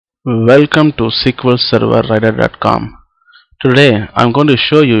Welcome to SQL Server Writer.com. Today I'm going to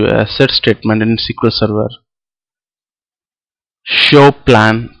show you a set statement in SQL Server. Show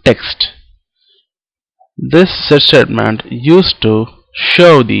plan text. This set statement used to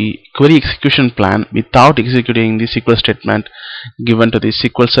show the query execution plan without executing the SQL statement given to the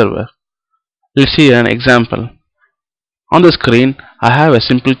SQL Server. Let's see an example. On the screen I have a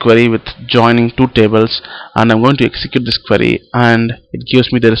simple query with joining two tables, and I'm going to execute this query and it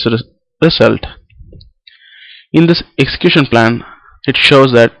gives me the result. In this execution plan, it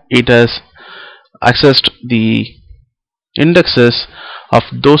shows that it has accessed the indexes of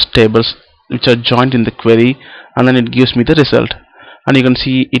those tables which are joined in the query, and then it gives me the result. And you can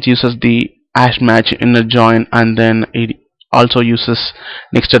see it uses the hash match inner join, and then it also uses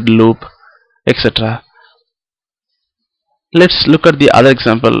nested loop, etc. Let's look at the other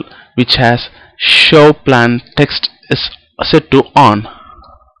example, which has show plan text is set to on.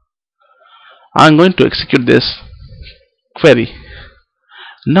 I'm going to execute this query.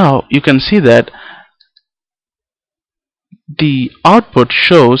 Now you can see that the output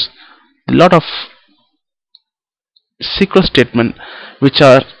shows a lot of SQL statements which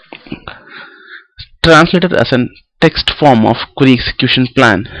are translated as a text form of query execution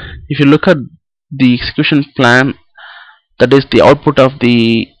plan. If you look at the execution plan, that is the output of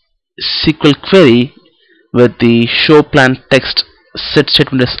the SQL query with the show plan text set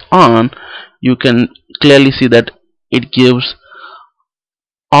statement is on, you can clearly see that it gives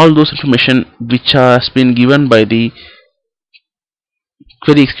all those information which has been given by the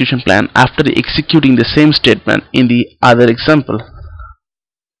query execution plan after executing the same statement in the other example.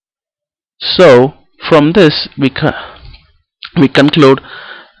 So from this we conclude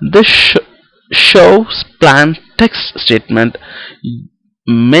this shows plan text statement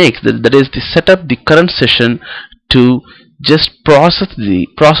makes that is the set up the current session to just process the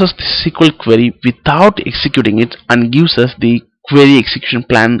SQL query without executing it, and gives us the query execution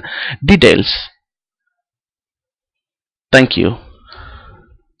plan details. Thank you.